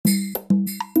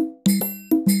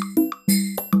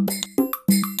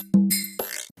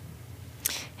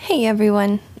Hey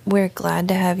everyone, we're glad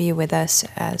to have you with us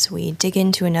as we dig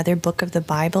into another book of the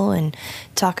Bible and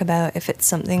talk about if it's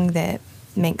something that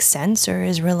makes sense or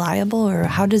is reliable or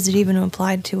how does it even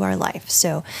apply to our life.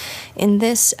 So in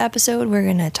this episode, we're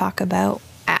going to talk about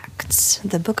Acts,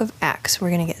 the book of Acts.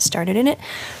 We're going to get started in it.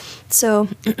 So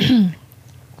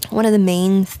one of the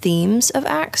main themes of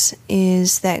Acts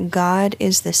is that God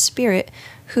is the Spirit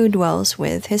who dwells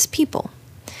with his people.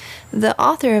 The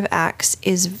author of Acts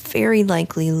is very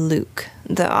likely Luke.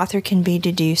 The author can be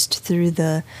deduced through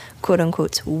the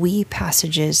quote-unquote we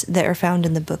passages that are found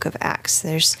in the book of Acts.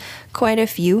 There's quite a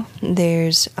few.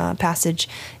 There's a passage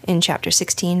in chapter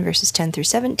 16, verses 10 through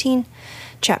 17,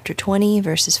 chapter 20,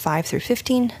 verses 5 through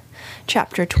 15,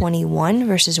 chapter 21,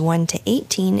 verses 1 to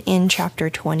 18, in chapter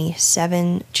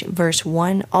 27, verse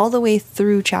 1, all the way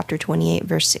through chapter 28,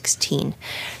 verse 16.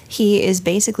 He is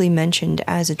basically mentioned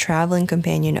as a traveling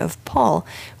companion of Paul,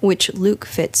 which Luke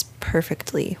fits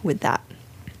perfectly with that.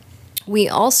 We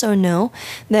also know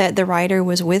that the writer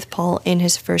was with Paul in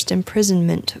his first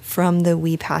imprisonment from the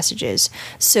we passages.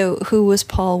 So who was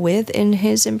Paul with in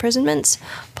his imprisonments?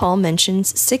 Paul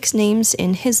mentions 6 names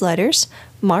in his letters: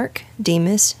 Mark,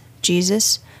 Demas,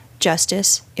 Jesus,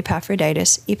 Justus,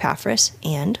 Epaphroditus, Epaphras,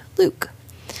 and Luke.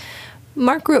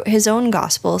 Mark wrote his own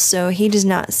gospel, so he does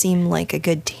not seem like a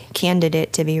good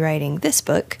candidate to be writing this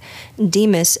book.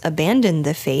 Demas abandoned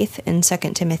the faith in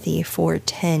 2 Timothy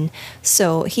 4:10,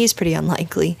 so he's pretty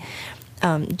unlikely.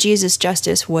 Jesus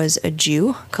Justus was a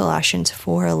Jew, Colossians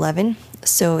 4:11,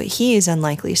 so he is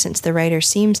unlikely since the writer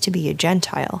seems to be a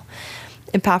Gentile.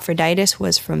 Epaphroditus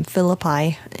was from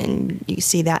Philippi, and you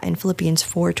see that in Philippians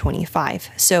 4:25.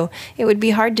 So it would be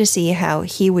hard to see how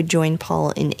he would join Paul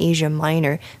in Asia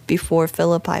Minor before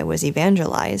Philippi was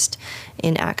evangelized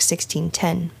in Acts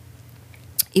 16:10.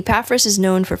 Epaphras is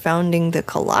known for founding the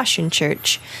Colossian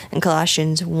church in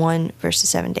Colossians 1, verses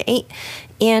 7 to 8,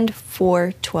 and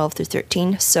 4:12 through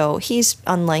 13, so he's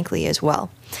unlikely as well.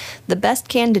 The best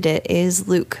candidate is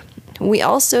Luke. We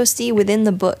also see within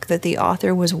the book that the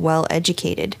author was well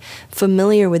educated,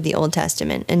 familiar with the Old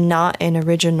Testament, and not an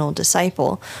original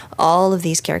disciple. All of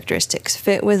these characteristics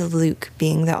fit with Luke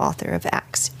being the author of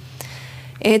Acts.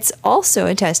 It's also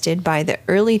attested by the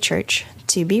early church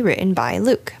to be written by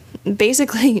Luke.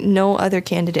 Basically, no other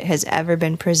candidate has ever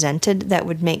been presented that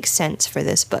would make sense for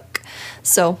this book.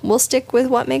 So we'll stick with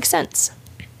what makes sense.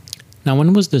 Now,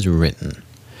 when was this written?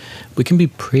 We can be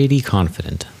pretty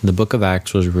confident the book of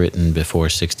Acts was written before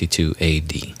 62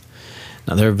 AD.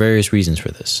 Now, there are various reasons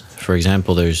for this. For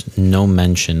example, there's no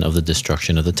mention of the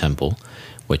destruction of the temple,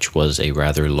 which was a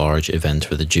rather large event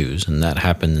for the Jews, and that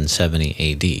happened in 70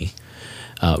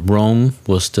 AD. Rome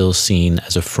was still seen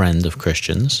as a friend of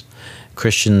Christians.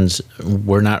 Christians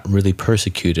were not really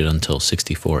persecuted until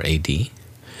 64 AD.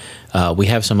 We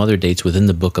have some other dates within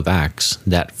the book of Acts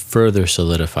that further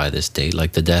solidify this date,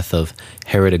 like the death of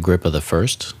Herod Agrippa I.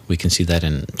 We can see that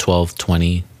in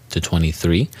 1220 to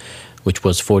 23, which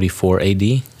was 44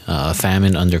 AD. A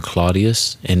famine under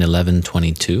Claudius in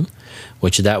 1122,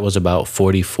 which that was about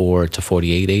 44 to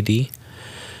 48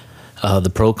 AD. The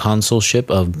proconsulship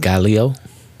of Gallio,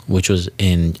 which was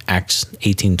in Acts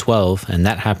 1812, and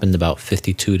that happened about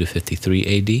 52 to 53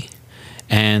 AD.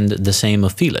 And the same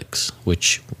of Felix,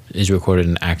 which is recorded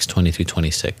in Acts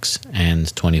 23:26 and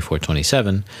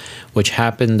 24:27, which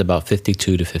happened about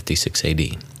 52 to 56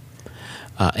 AD.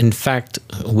 In fact,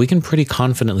 we can pretty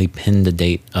confidently pin the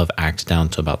date of Acts down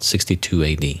to about 62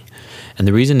 AD. And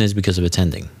the reason is because of its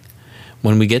ending.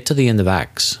 When we get to the end of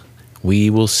Acts, we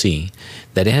will see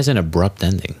that it has an abrupt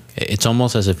ending. It's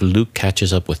almost as if Luke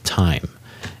catches up with time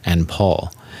and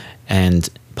Paul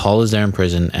is there in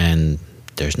prison, and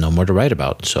there's no more to write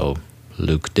about, so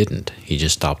Luke didn't. He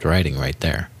just stopped writing right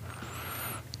there.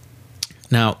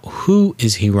 Now, who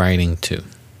is he writing to?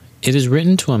 It is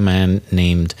written to a man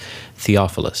named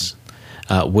Theophilus,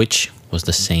 which was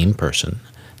the same person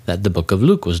that the book of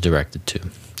Luke was directed to.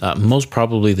 Most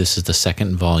probably this is the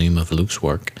second volume of Luke's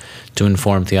work to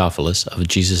inform Theophilus of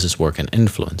Jesus' work and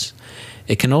influence.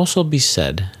 It can also be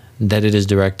said that it is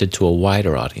directed to a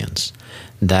wider audience,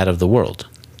 that of the world,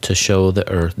 to show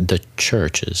the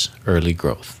church's early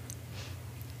growth.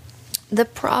 The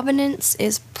provenance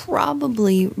is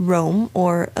probably Rome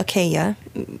or Achaia.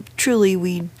 Truly,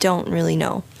 we don't really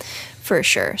know for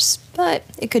sure, but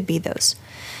it could be those.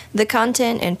 The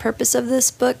content and purpose of this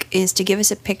book is to give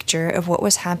us a picture of what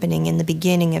was happening in the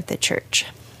beginning of the church.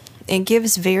 It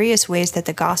gives various ways that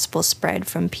the gospel spread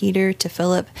from Peter to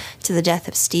Philip to the death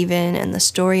of Stephen and the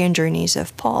story and journeys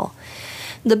of Paul.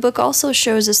 The book also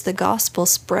shows us the gospel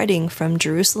spreading from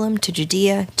Jerusalem to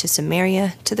Judea to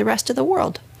Samaria to the rest of the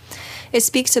world. It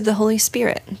speaks of the Holy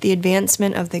Spirit, the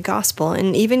advancement of the gospel,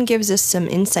 and even gives us some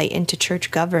insight into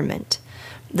church government.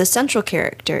 The central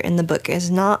character in the book is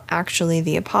not actually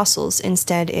the apostles.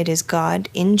 Instead, it is God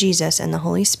in Jesus and the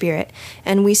Holy Spirit,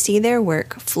 and we see their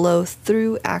work flow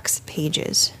through Acts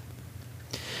pages.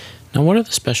 Now, what are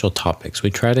the special topics?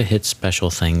 We try to hit special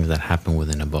things that happen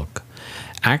within a book.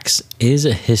 Acts is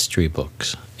a history book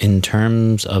in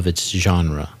terms of its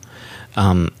genre,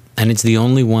 and it's the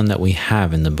only one that we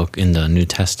have in the New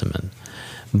Testament.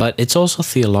 But it's also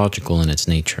theological in its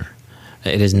nature.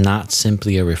 It is not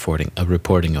simply a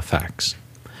reporting of facts.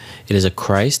 It is a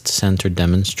Christ-centered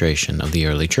demonstration of the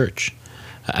early church.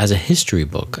 As a history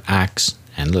book, Acts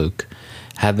and Luke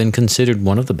have been considered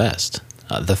one of the best.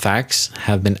 The facts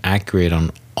have been accurate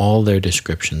on all their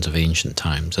descriptions of ancient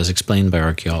times, as explained by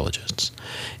archaeologists.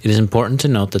 It is important to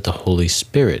note that the Holy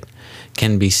Spirit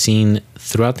can be seen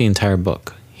throughout the entire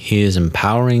book. He is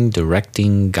empowering,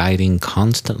 directing, guiding,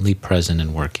 constantly present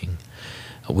and working.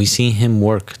 We see him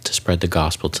work to spread the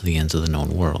gospel to the ends of the known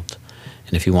world.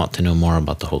 And if you want to know more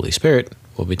about the Holy Spirit,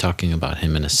 we'll be talking about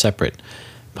him in a separate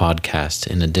podcast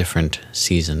in a different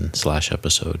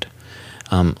season/episode.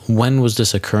 When was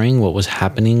this occurring? What was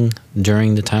happening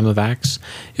during the time of Acts?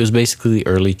 It was basically the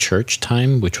early church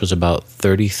time, which was about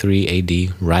 33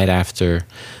 AD, right after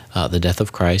the death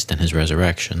of Christ and his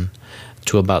resurrection,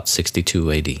 to about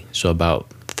 62 AD. So about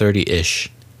 30-ish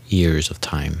years of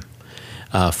time.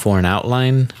 For an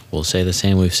outline, we'll say the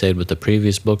same we've said with the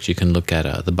previous books. You can look at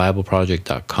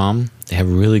thebibleproject.com. They have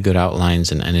really good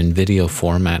outlines and in video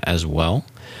format as well.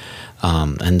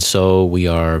 And so we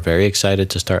are very excited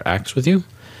to start Acts with you.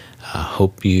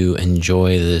 Hope you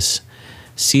enjoy this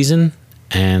season,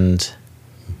 and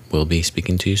we'll be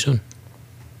speaking to you soon.